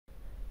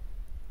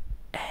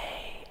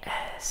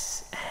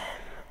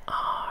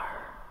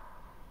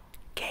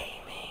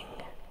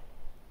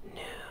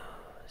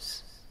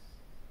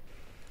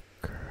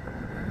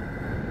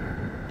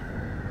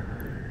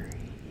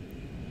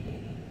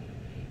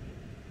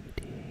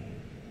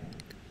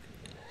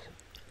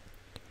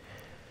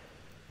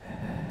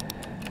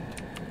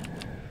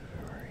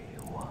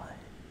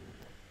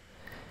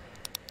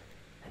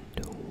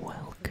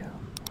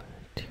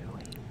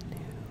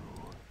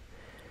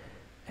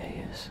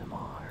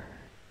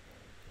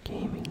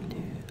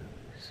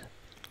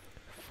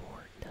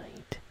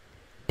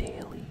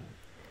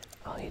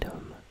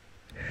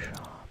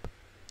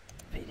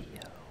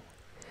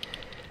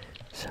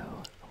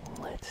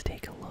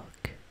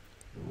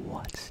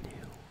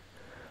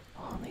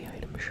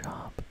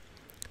shop.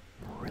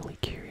 I'm really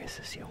curious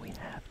to see what we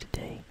have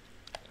today.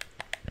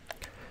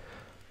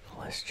 So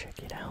let's check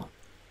it out.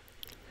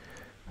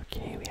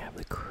 Okay, we have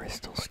the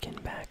crystal skin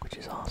back, which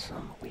is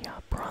awesome. We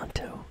got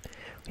Bronto,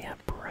 we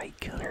have Bright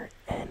Gunner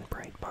and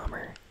Bright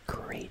Bomber.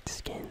 Great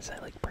skins. I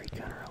like Bright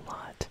Gunner a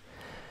lot.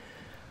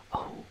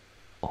 Oh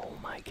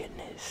my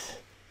goodness.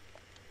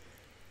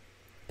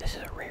 This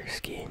is a rare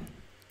skin.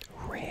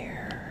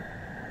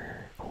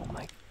 Rare. Oh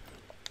my.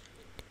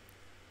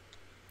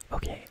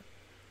 Okay,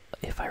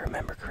 if I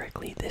remember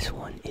correctly, this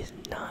one is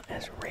not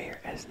as rare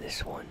as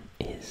this one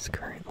is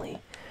currently.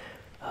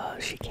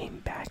 She came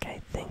back, I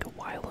think, a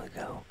while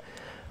ago,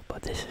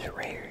 but this is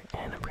rare,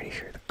 and I'm pretty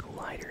sure the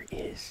glider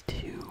is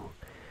too.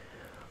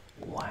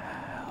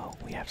 Wow,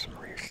 we have some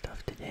rare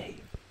stuff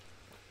today.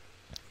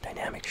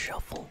 Dynamic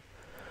shuffle.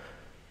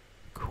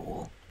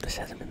 Cool. This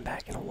hasn't been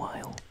back in a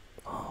while.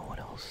 Oh, what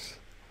else?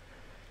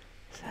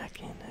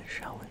 Second,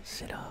 shell and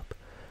sit up.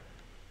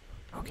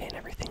 Okay, and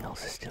everything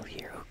else is still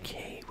here.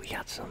 Okay, we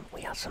got some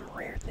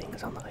rare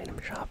things on the item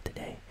shop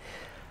today.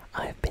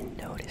 I've been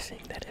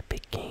noticing that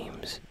Epic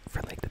Games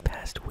for like the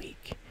past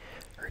week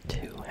or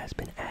two has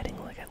been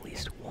adding like at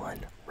least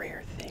one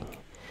rare thing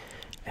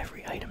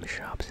every item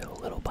shop, so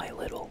little by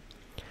little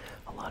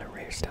a lot of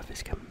rare stuff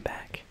is coming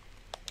back.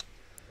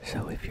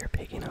 So if you're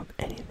picking up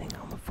anything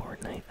on the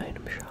Fortnite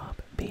item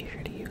shop, be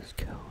sure to use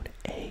code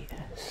ASMRGaming.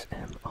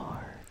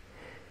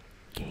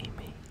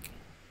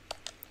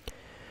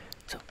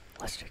 So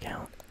let's check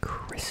out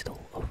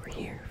Crystal over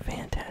here.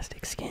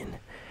 Fantastic skin.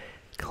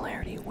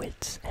 Clarity,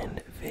 wits,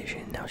 and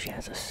vision. Now she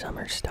has a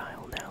summer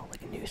style now,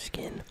 like a new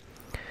skin.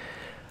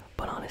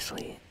 But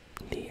honestly,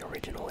 the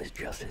original is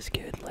just as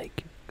good.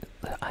 Like,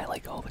 I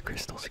like all the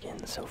crystal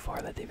skins so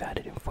far that they've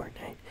added in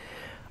Fortnite.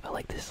 I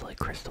like this like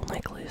crystal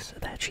necklace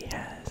that she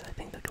has. I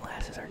think the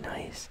glasses are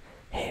nice.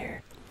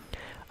 Hair.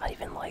 I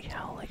even like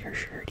how like her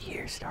shirt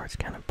here starts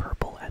kind of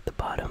purple at the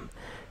bottom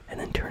and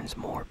then turns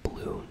more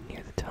blue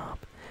near the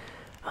top.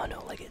 I don't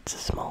know, like it's the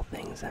small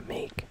things that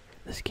make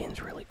the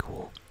skins really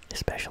cool,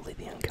 especially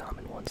the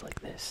uncommon ones like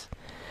this.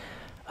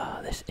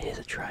 This is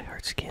a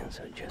tryhard skin,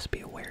 so just be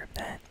aware of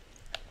that.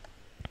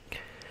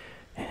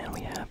 And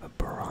we have a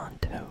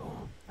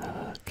Bronto.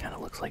 Kind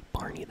of looks like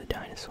Barney the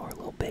dinosaur a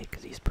little bit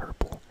because he's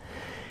purple.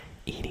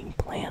 Eating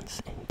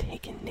plants and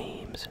taking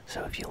names.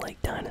 So if you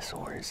like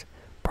dinosaurs,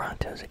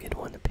 Bronto's a good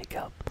one to pick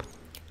up.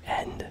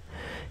 And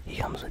he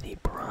comes with the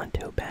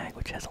Bronto bag,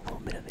 which has a little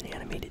bit of an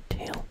animated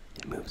tail.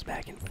 It moves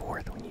back and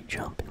forth when you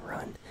jump and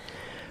run.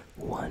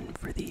 One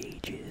for the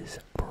ages,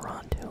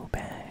 Bronto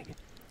bag.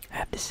 I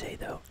have to say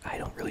though, I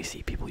don't really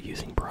see people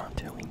using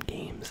Bronto in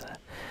games.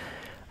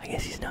 I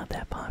guess he's not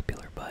that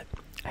popular, but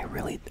I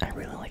really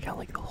like how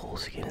like the whole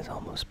skin is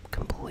almost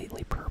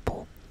completely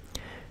purple.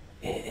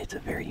 It's a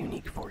very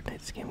unique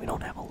Fortnite skin. We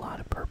don't have a lot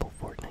of purple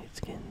Fortnite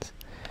skins.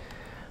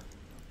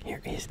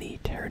 Here is the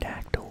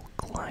pterodactyl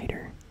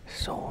glider.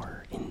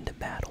 Soar into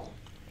battle.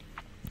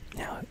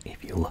 Now,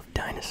 if you love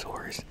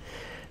dinosaurs,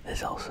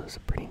 this also is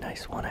a pretty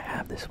nice one. I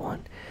have this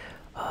one.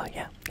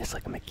 Yeah, it's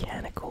like a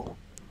mechanical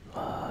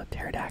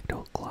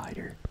pterodactyl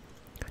glider.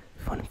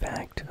 Fun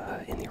fact,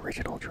 in the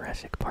original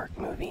Jurassic Park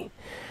movie,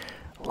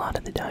 a lot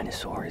of the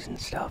dinosaurs and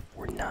stuff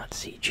were not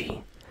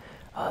CG.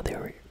 They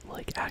were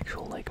like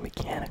actual like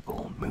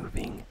mechanical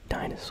moving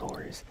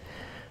dinosaurs.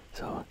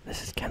 So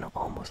this is kind of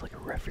almost like a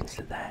reference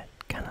to that.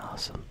 Kind of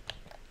awesome.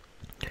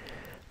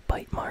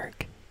 Bite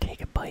mark.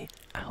 Take a bite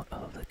out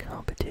of the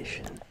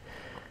competition.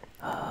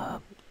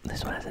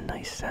 This one has a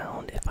nice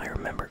sound. If I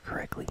remember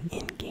correctly,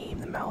 in-game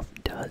the mouth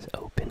does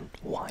open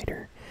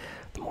wider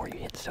the more you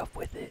hit stuff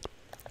with it.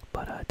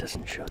 But it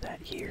doesn't show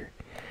that here.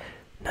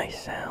 Nice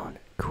sound.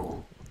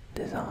 Cool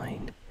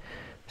design.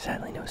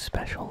 Sadly, no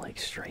special like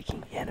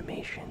striking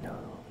animation,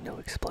 no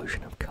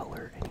explosion of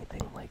color,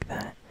 anything like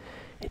that.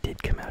 It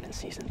did come out in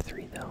Season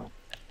 3 though.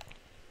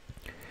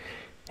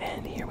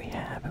 And here we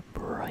have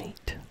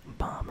Bright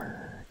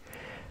Bomber.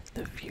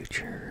 The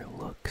future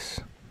looks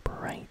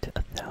bright.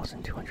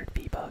 1,200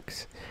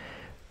 V-Bucks.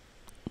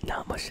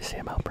 Not much to say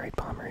about Bright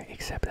Bomber,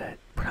 except that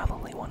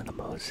probably one of the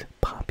most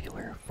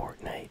popular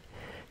Fortnite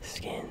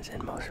skins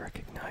and most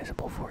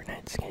recognizable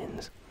Fortnite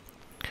skins.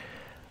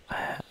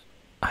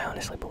 I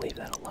honestly believe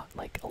that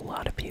a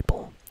lot of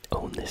people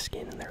own this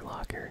skin in their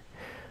locker.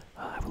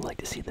 I would like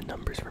to see the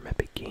numbers from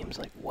Epic Games,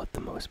 like what the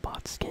most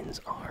bought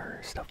skins are,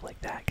 stuff like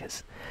that,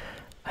 because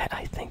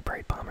I think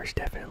Bright Bomber's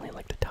definitely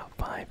like the top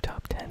 5,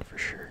 top 10 for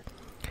sure.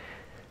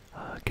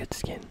 Good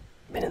skin.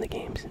 Been in the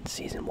game since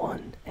Season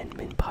 1 and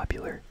been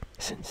popular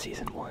since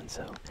Season 1,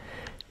 so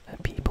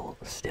people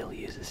still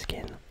use the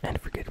skin, and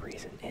for good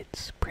reason.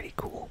 It's pretty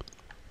cool.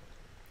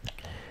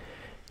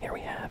 Here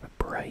we have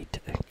Bright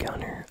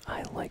Gunner.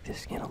 I like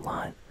this skin a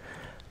lot.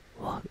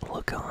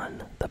 Look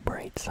on the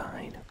bright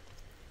side.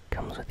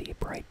 Comes with the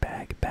bright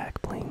bag,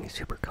 back bling,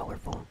 super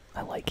colorful.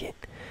 I like it.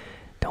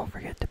 Don't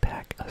forget to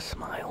pack a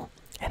smile.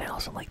 And I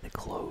also like the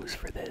clothes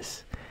for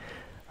this.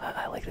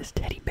 I like this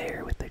teddy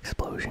bear with the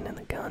explosion and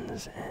the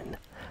guns, and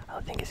I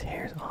think his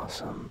hair is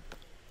awesome.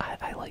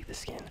 I like the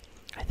skin.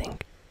 I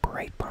think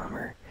Bright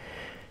Bomber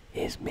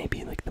is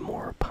maybe like the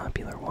more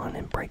popular one,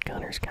 and Bright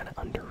Gunner's kind of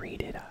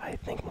underrated. I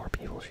think more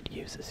people should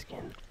use this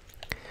skin.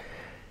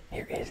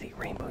 Here is the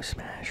Rainbow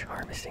Smash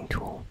harvesting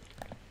tool.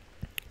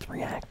 It's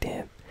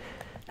reactive,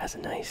 has a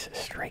nice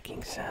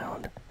striking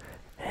sound,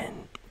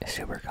 and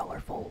super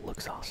colorful,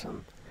 looks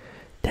awesome.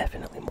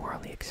 Definitely more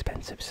on the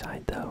expensive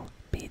side though.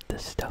 Beat the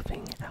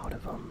stuffing out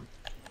of them.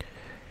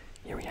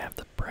 Here we have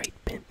the Bright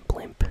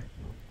Blimp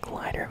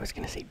glider. I was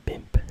gonna say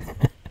bimp.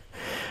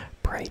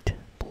 Bright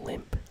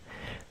Blimp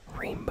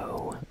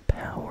rainbow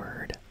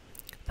powered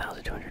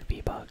 1,200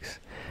 V-Bucks.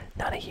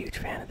 Not a huge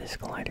fan of this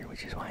glider,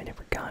 which is why I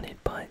never got it,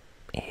 but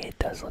it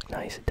does look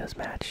nice. It does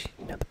match,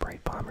 you know, the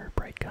Bright Bomber,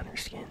 Bright Gunner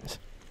skins.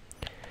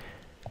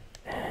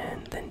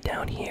 And then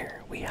down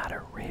here, we got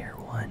a rare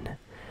one.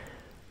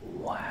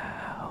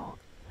 Wow.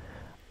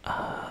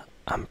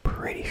 I'm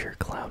pretty sure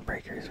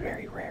Cloudbreaker is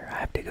very rare. I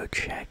have to go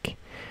check,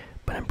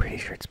 but I'm pretty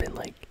sure it's been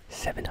like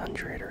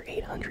 700 or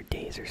 800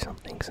 days or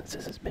something since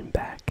this has been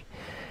back.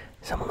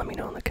 Someone let me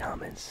know in the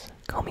comments.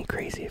 Call me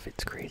crazy if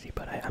it's crazy,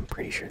 but I'm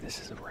pretty sure this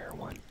is a rare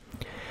one.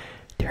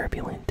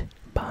 Turbulent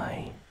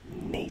by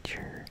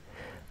Nature,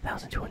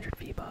 1,200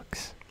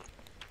 V-Bucks.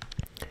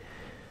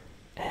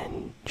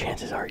 And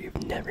chances are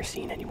you've never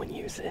seen anyone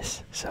use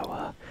this,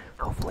 so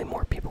hopefully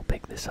more people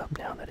pick this up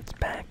now that it's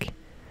back.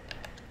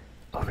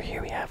 Over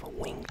here we have a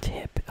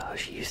Wingtip.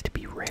 She used to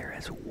be rare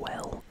as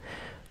well,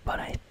 but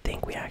I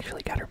think we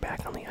actually got her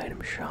back on the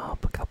item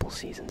shop a couple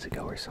seasons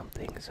ago or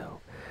something, so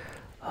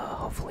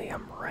hopefully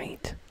I'm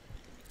right.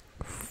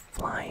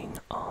 Flying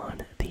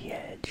on the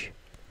edge.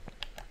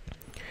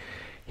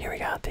 Here we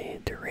got the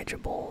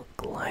dirigible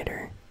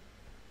glider.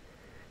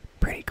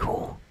 Pretty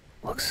cool.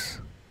 Looks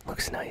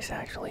nice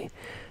actually.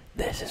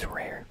 This is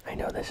rare. I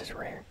know this is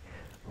rare.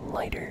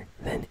 Lighter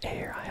than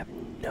air. I have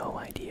no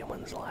idea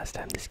when was the last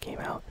time this came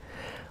out.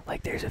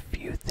 Like, there's a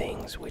few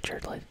things which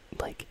are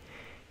like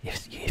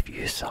if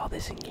you saw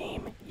this in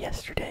game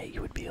yesterday,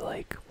 you would be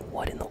like,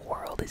 what in the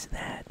world is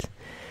that?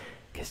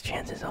 Because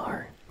chances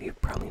are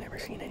you've probably never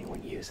seen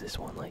anyone use this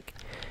one. Like,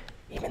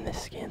 even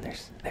this skin,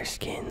 there's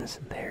skins,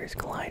 there's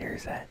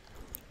gliders that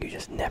you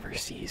just never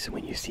see, so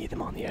when you see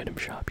them on the item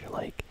shop, you're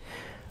like,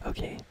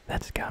 okay,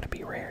 that's gotta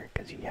be rare,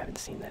 because you haven't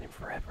seen that in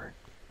forever.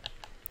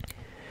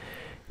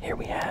 Here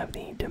we have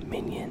the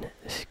Dominion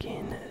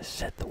skin,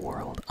 Set the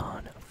World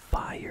on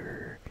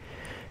Fire.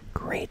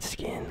 Great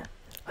skin.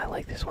 I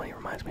like this one. It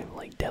reminds me of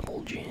like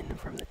Devil Jin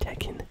from the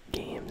Tekken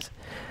games.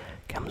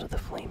 Comes with a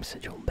flame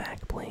sigil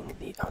back bling.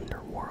 The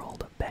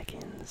underworld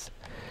beckons.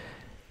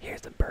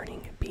 Here's the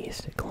Burning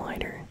Beast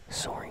glider,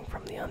 soaring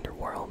from the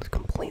underworld,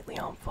 completely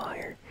on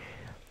fire.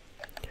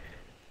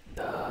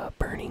 The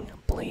Burning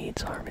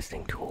Blades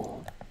harvesting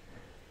tool.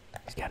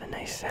 It's got a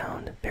nice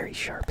sound, very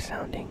sharp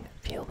sounding.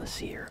 Feel the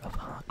sear of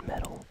hot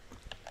metal.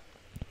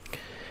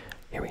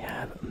 Here we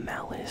have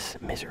Malice.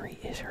 Misery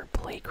is her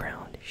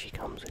playground. She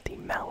comes with the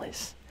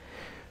Malice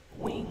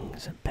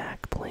wings,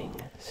 back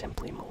bling,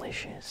 simply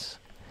malicious.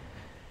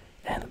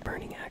 And the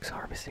Burning Axe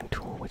harvesting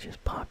tool, which is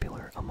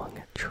popular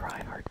among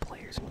tryhard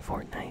players in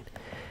Fortnite.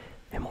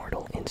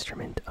 Immortal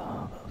Instrument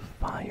of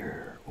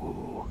Fire.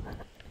 Ooh.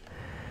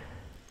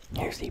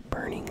 Here's the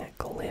Burning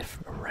Glyph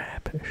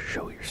wrap.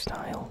 Show your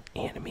style.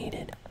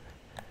 Animated.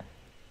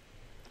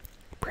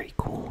 Pretty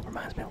cool.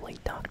 Reminds me of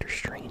like Doctor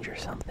Strange or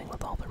something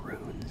with all the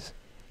runes.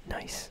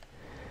 Nice.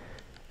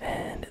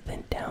 And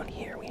then down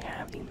here we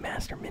have the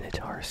Master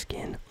Minotaur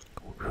skin,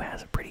 who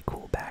has a pretty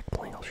cool back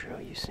bling. I'll show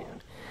you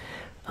soon.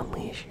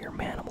 Unleash your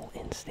manimal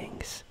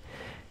instincts.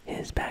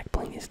 His back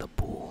bling is the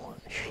bull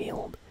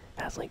shield.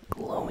 It has like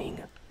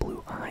glowing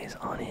blue eyes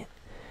on it.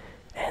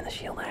 And the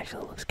shield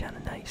actually looks kind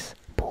of nice.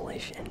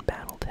 Bullish and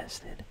battle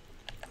tested.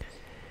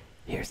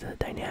 Here's the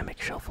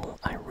dynamic shuffle.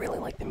 I really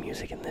like the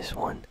music in this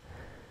one.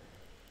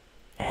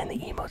 And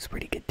the emote's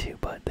pretty good too,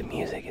 but the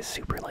music is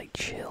super like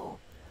chill.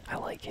 I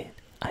like it.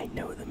 I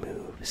know the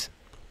moves.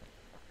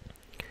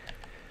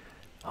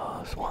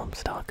 Swamp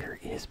Stalker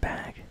is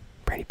back.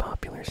 Pretty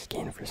popular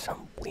skin for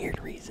some weird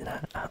reason.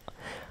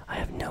 I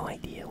have no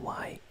idea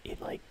why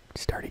it like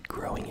started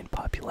growing in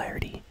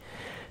popularity.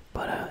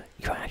 But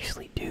you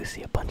actually do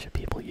see a bunch of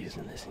people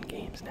using this in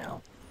games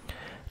now.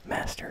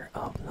 Master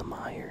of the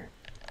Mire.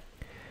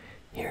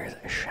 Here's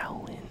a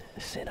Shaolin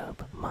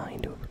sit-up,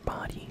 mind over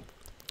body.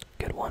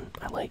 Good one.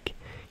 I like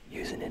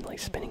using it like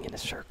spinning in a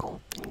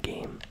circle in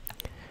game.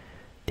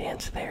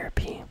 Dance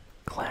Therapy.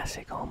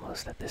 Classic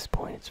almost at this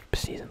point.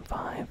 It's season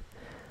 5.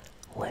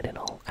 Let it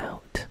all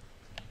out.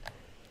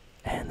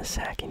 And the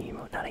Sakin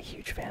emote. Not a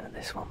huge fan of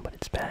this one, but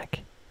it's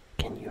back.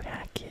 Can you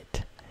hack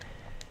it?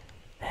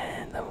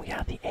 And then we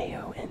got the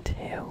AO and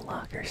Teo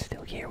locker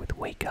still here with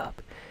Wake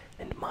Up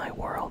and My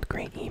World.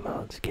 Great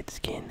emotes, good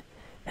skin,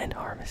 and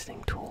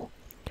harvesting tool.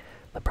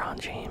 LeBron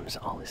James,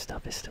 all this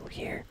stuff is still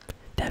here.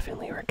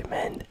 Definitely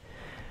recommend.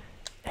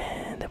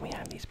 And then we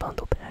have these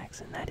bundle packs,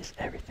 and that is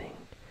everything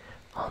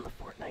on the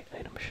Fortnite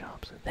item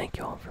shop. So thank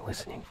you all for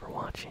listening, for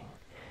watching,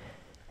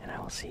 and I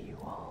will see you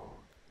all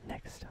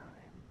next time.